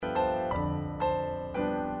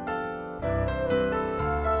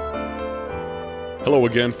Hello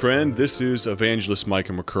again, friend. This is Evangelist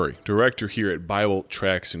Micah McCurry, director here at Bible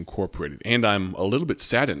Tracts Incorporated, and I'm a little bit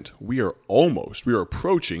saddened. We are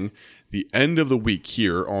approaching the end of the week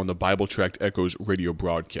here on the Bible Tract Echoes radio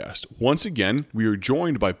broadcast. Once again, we are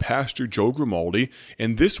joined by Pastor Joe Grimaldi,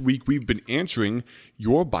 and this week we've been answering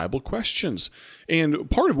your Bible questions. And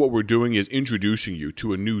part of what we're doing is introducing you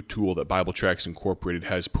to a new tool that Bible Tracts Incorporated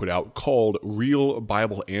has put out called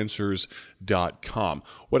RealBibleAnswers.com.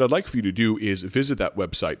 What I'd like for you to do is visit that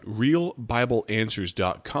website,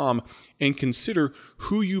 RealBibleAnswers.com, and consider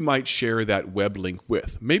who you might share that web link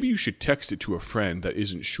with. Maybe you should text it to a friend that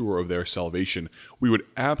isn't sure of their salvation. We would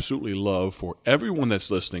absolutely love for everyone that's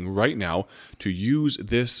listening right now to use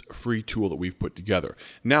this free tool that we've put together.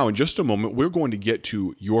 Now, in just a moment, we're going to get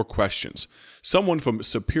to your questions. Someone from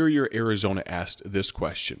Superior, Arizona asked this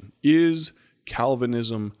question: is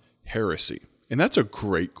Calvinism heresy? And that's a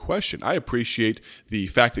great question. I appreciate the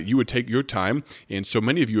fact that you would take your time, and so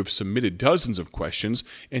many of you have submitted dozens of questions,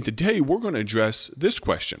 and today we're going to address this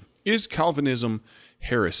question: is Calvinism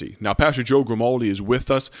heresy? Now, Pastor Joe Grimaldi is with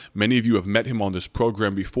us. Many of you have met him on this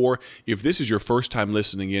program before. If this is your first time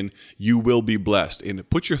listening in, you will be blessed. And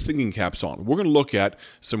put your thinking caps on. We're going to look at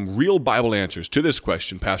some real Bible answers to this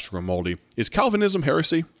question, Pastor Grimaldi. Is Calvinism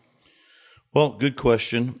heresy? Well, good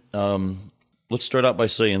question. Let's start out by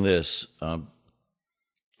saying this.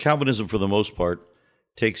 Calvinism, for the most part,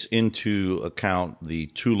 takes into account the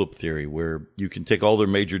tulip theory, where you can take all their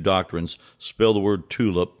major doctrines, spell the word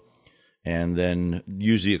tulip, and then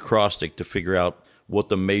use the acrostic to figure out what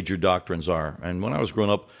the major doctrines are. And when I was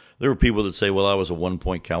growing up, there were people that say, well, I was a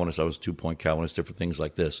 1-point Calvinist, I was a 2-point Calvinist, different things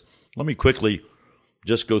like this. Let me quickly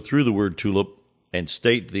just go through the word tulip and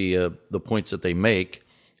state the points that they make,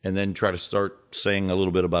 and then try to start saying a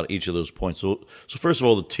little bit about each of those points. So first of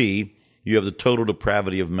all, the T, you have the total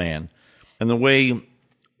depravity of man. And the way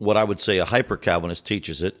what I would say a hyper-Calvinist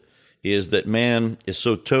teaches it is that man is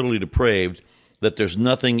so totally depraved that there's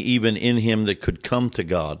nothing even in him that could come to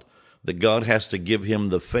God, that God has to give him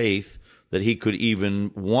the faith that he could even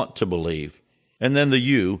want to believe. And then the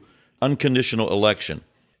U, unconditional election.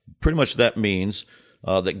 Pretty much that means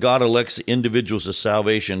that God elects individuals to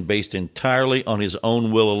salvation based entirely on his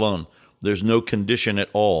own will alone. There's no condition at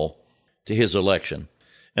all to his election.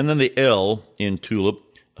 And then the L in TULIP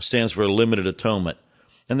stands for limited atonement.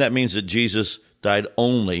 And that means that Jesus died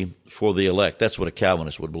only for the elect. That's what a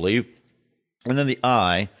Calvinist would believe. And then the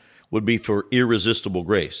I would be for irresistible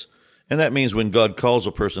grace. And that means when God calls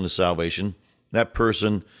a person to salvation, that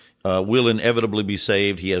person will inevitably be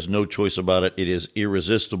saved. He has no choice about it. It is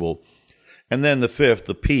irresistible. And then the fifth,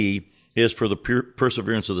 the P, is for the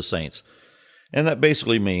perseverance of the saints. And that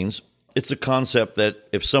basically means it's a concept that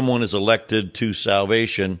if someone is elected to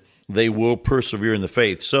salvation, they will persevere in the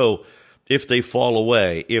faith. So if they fall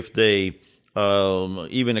away, if they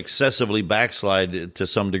even excessively backslide to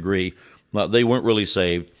some degree, they weren't really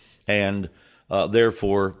saved, and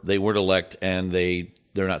therefore they weren't elect, and they're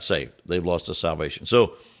not saved. They've lost their salvation.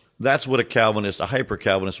 So that's what a Calvinist, a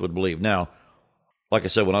hyper-Calvinist would believe. Now, like I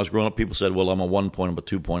said, when I was growing up, people said, well, I'm a 1-point, I'm a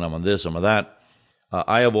 2-point, I'm a this, I'm a that.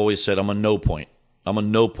 I have always said I'm a no-point. I'm a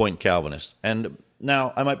no-point Calvinist. And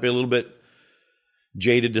now I might be a little bit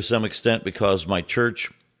jaded to some extent because my church,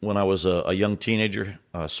 when I was a young teenager,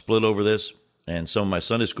 split over this, and some of my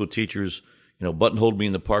Sunday school teachers buttonholed me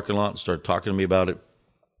in the parking lot and started talking to me about it.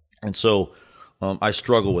 And so I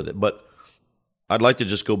struggle with it. But I'd like to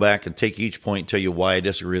just go back and take each point and tell you why I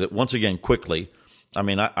disagree with it. Once again, quickly, I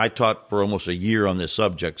mean, I taught for almost a year on this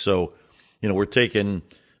subject. So, we're taking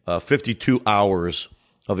 52 hours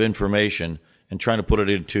of information and trying to put it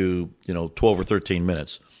into, 12 or 13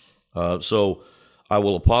 minutes. So I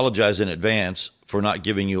will apologize in advance for not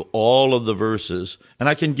giving you all of the verses. And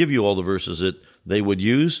I can give you all the verses that they would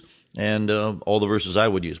use, and all the verses I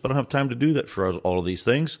would use. But I don't have time to do that for all of these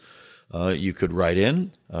things. You could write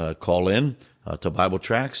in, call in to Bible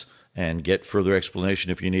Tracts, and get further explanation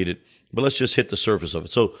if you need it. But let's just hit the surface of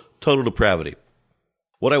it. So, total depravity.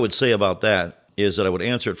 What I would say about that is that I would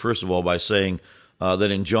answer it, first of all, by saying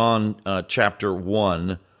that in John chapter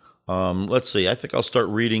 1, let's see, I think I'll start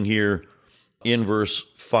reading here in verse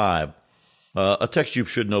 5. A text you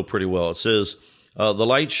should know pretty well. It says, the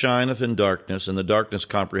light shineth in darkness, and the darkness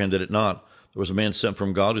comprehended it not. There was a man sent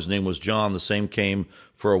from God, whose name was John. The same came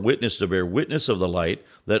for a witness to bear witness of the light,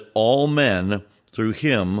 that all men through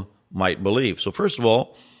him might believe. So first of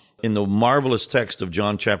all, in the marvelous text of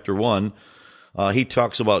John chapter 1, he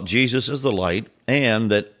talks about Jesus as the light,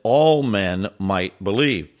 and that all men might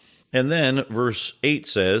believe. And then verse 8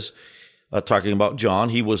 says, talking about John,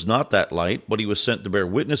 he was not that light, but he was sent to bear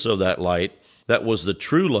witness of that light. That was the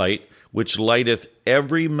true light, which lighteth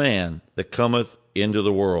every man that cometh into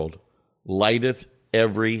the world lighteth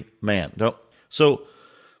every man. No. So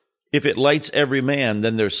if it lights every man,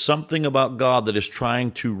 then there's something about God that is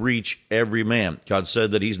trying to reach every man. God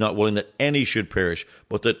said that he's not willing that any should perish,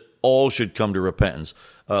 but that all should come to repentance.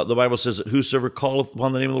 The Bible says that whosoever calleth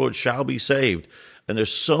upon the name of the Lord shall be saved. And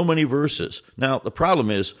there's so many verses. Now, the problem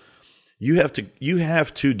is you have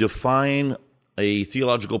to define a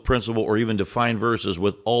theological principle or even define verses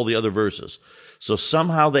with all the other verses. So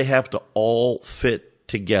somehow they have to all fit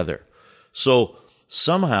together. So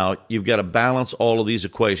somehow you've got to balance all of these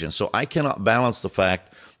equations. So I cannot balance the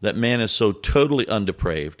fact that man is so totally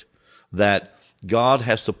undepraved that God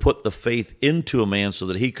has to put the faith into a man so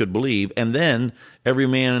that he could believe, and then every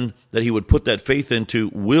man that he would put that faith into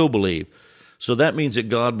will believe. So that means that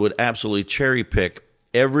God would absolutely cherry pick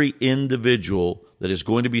every individual that is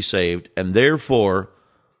going to be saved, and therefore,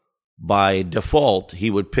 by default, he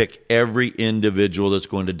would pick every individual that's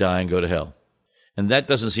going to die and go to hell. And that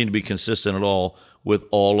doesn't seem to be consistent at all with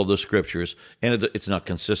all of the scriptures. And it's not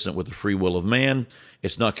consistent with the free will of man.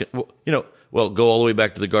 It's not, go all the way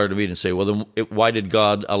back to the Garden of Eden and say, well, then why did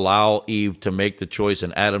God allow Eve to make the choice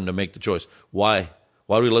and Adam to make the choice? Why?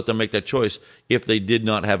 Why do we let them make that choice if they did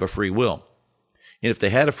not have a free will? And if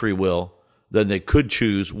they had a free will, then they could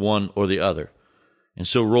choose one or the other. And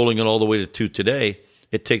so rolling it all the way to today,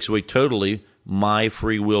 it takes away totally my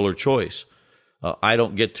free will or choice. I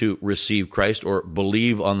don't get to receive Christ or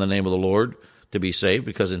believe on the name of the Lord to be saved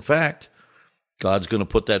because, in fact, God's going to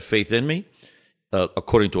put that faith in me,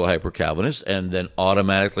 according to a hyper-Calvinist, and then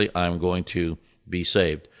automatically I'm going to be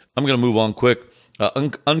saved. I'm going to move on quick.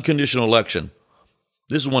 Unconditional election.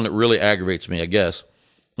 This is one that really aggravates me, I guess.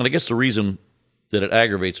 And I guess the reason that it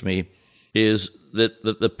aggravates me is that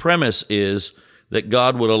the premise is that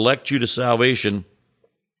God would elect you to salvation,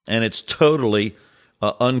 and it's totally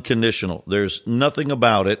unconditional. There's nothing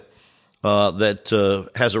about it that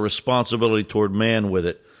has a responsibility toward man with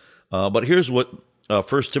it. But here's what 1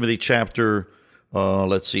 Timothy chapter,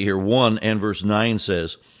 1 and verse 9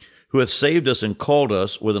 says, who hath saved us and called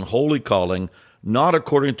us with an holy calling, not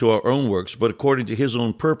according to our own works, but according to his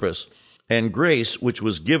own purpose and grace, which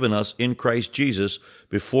was given us in Christ Jesus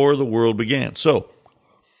before the world began. So,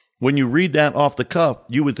 when you read that off the cuff,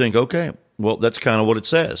 you would think, okay, well, that's kind of what it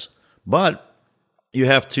says. But you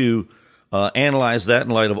have to analyze that in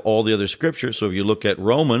light of all the other scriptures. So if you look at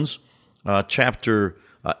Romans chapter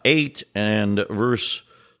 8 and verse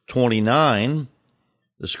 29,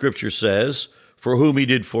 the scripture says, for whom he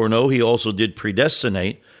did foreknow, he also did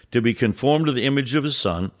predestinate to be conformed to the image of his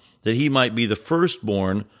Son, that he might be the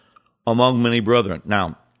firstborn among many brethren.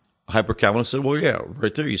 Now, hyper-Calvinist said, well, yeah,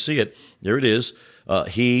 right there, you see it. There it is.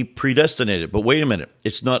 He predestinated. But wait a minute.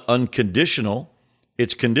 It's not unconditional.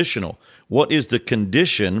 It's conditional. What is the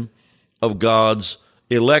condition of God's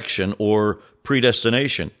election or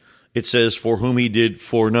predestination? It says, for whom he did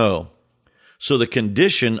foreknow. So the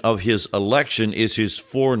condition of his election is his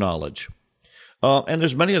foreknowledge. And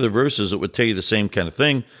there's many other verses that would tell you the same kind of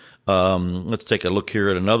thing. Let's take a look here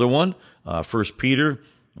at another one. 1 Peter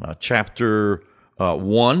chapter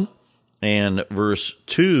 1 and verse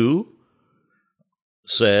 2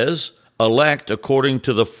 says, elect according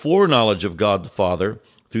to the foreknowledge of God the Father,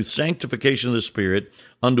 through sanctification of the Spirit,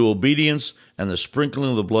 unto obedience and the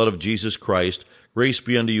sprinkling of the blood of Jesus Christ, grace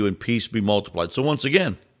be unto you and peace be multiplied. So once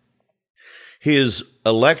again, his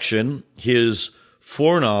election, his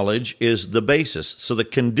foreknowledge is the basis. So the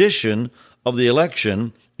condition of the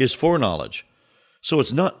election is foreknowledge. So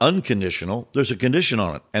it's not unconditional. There's a condition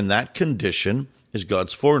on it, and that condition is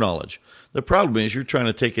God's foreknowledge. The problem is you're trying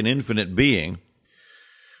to take an infinite being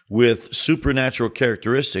with supernatural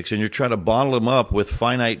characteristics, and you're trying to bottle them up with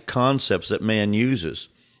finite concepts that man uses.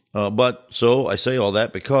 But so I say all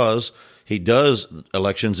that because he does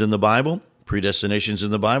elections in the Bible, predestinations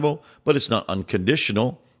in the Bible, but it's not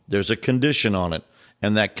unconditional. There's a condition on it,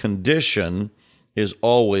 and that condition is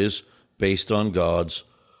always based on God's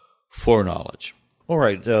foreknowledge. All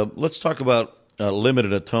right, let's talk about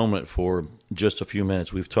limited atonement for just a few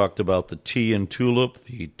minutes. We've talked about the T in tulip,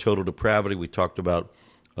 the total depravity. We talked about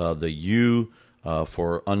the U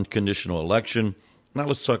for unconditional election. Now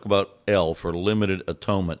let's talk about L for limited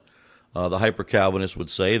atonement. The hyper-Calvinist would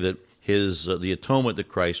say that the atonement that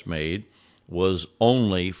Christ made was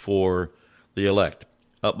only for the elect.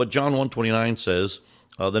 But John 1:29 says,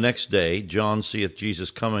 the next day John seeth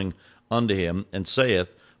Jesus coming unto him, and saith,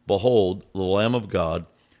 behold, the Lamb of God,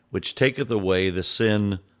 which taketh away the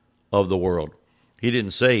sin of the world. He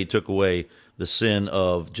didn't say he took away the sin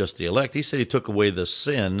of just the elect. He said he took away the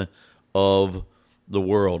sin of the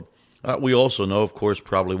world. We also know, of course,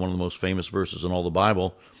 probably one of the most famous verses in all the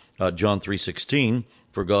Bible, John 3:16,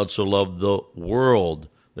 for God so loved the world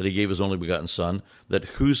that he gave his only begotten Son, that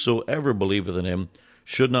whosoever believeth in him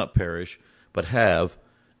should not perish, but have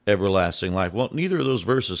everlasting life. Well, neither of those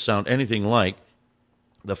verses sound anything like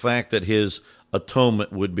the fact that his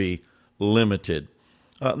atonement would be limited.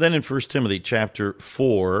 Then in 1 Timothy chapter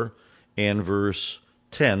 4 and verse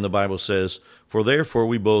 10, the Bible says, for therefore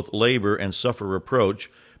we both labor and suffer reproach,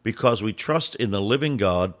 because we trust in the living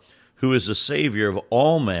God, who is the Savior of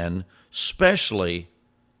all men, especially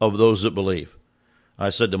of those that believe. I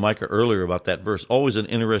said to Micah earlier about that verse, always an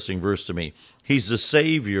interesting verse to me. He's the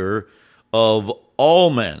Savior of all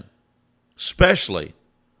men, especially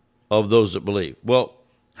of those that believe. Well,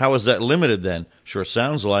 how is that limited then? Sure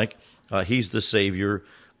sounds like he's the Savior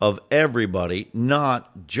of everybody,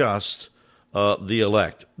 not just the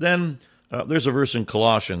elect. Then there's a verse in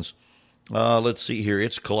Colossians. Let's see here.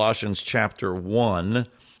 It's Colossians chapter 1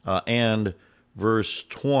 and verse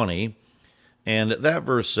 20. And that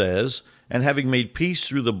verse says, and having made peace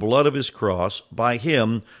through the blood of his cross, by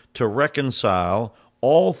him to reconcile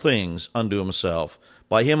all things unto himself.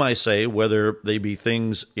 By him I say, whether they be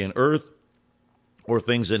things in earth or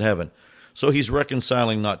things in heaven. So he's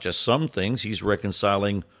reconciling not just some things, he's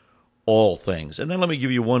reconciling all things. And then let me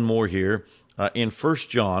give you one more here. In 1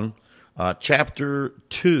 John chapter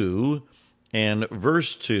 2 and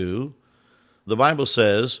verse 2, the Bible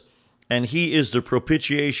says, and he is the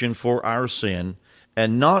propitiation for our sin,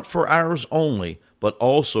 and not for ours only, but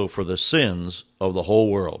also for the sins of the whole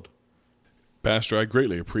world. Pastor, I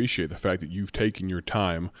greatly appreciate the fact that you've taken your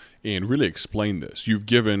time and really explained this. You've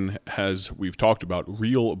given, as we've talked about,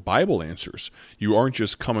 real Bible answers. You aren't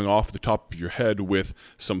just coming off the top of your head with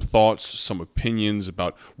some thoughts, some opinions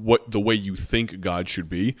about what the way you think God should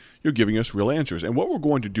be. You're giving us real answers. And what we're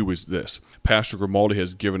going to do is this. Pastor Grimaldi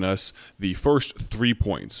has given us the first 3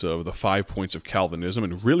 points of the 5 points of Calvinism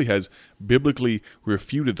and really has biblically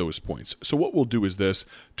refuted those points. So what we'll do is this.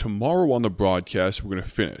 Tomorrow on the broadcast, we're going to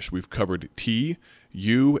finish. We've covered T,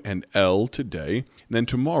 U, and L today. And then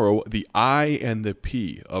tomorrow, the I and the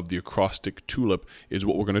P of the acrostic tulip is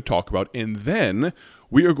what we're going to talk about. And then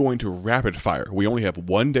we are going to rapid fire. We only have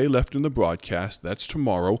 1 day left in the broadcast. That's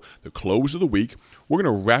tomorrow, the close of the week. We're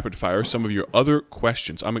going to rapid fire some of your other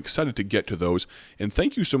questions. I'm excited to get to those. And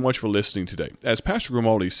thank you so much for listening today. As Pastor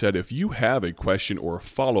Grimaldi said, if you have a question or a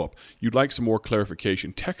follow-up, you'd like some more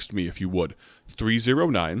clarification, text me if you would.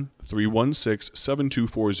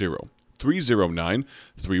 309-316-7240.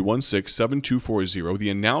 309-316-7240. The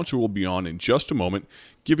announcer will be on in just a moment,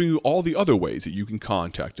 giving you all the other ways that you can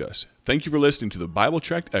contact us. Thank you for listening to the Bible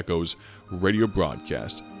Tract Echoes radio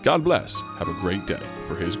broadcast. God bless. Have a great day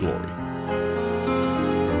for His glory.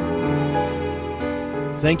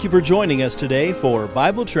 Thank you for joining us today for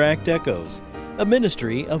Bible Tract Echoes, a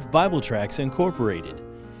ministry of Bible Tracts Incorporated.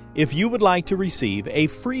 If you would like to receive a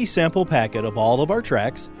free sample packet of all of our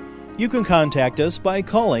tracts, you can contact us by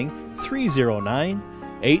calling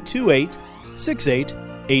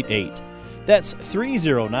 309-828-6888. That's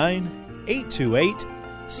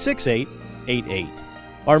 309-828-6888.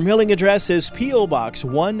 Our mailing address is P.O. Box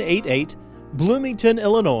 188, Bloomington,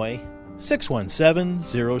 Illinois,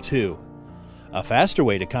 61702. A faster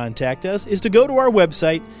way to contact us is to go to our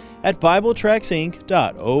website at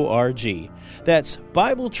BibleTractsInc.org. That's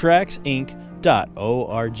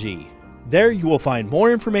BibleTractsInc.org. There you will find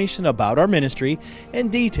more information about our ministry and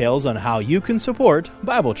details on how you can support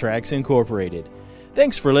Bible Tracts Incorporated.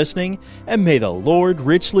 Thanks for listening, and may the Lord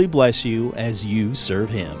richly bless you as you serve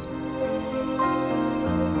Him.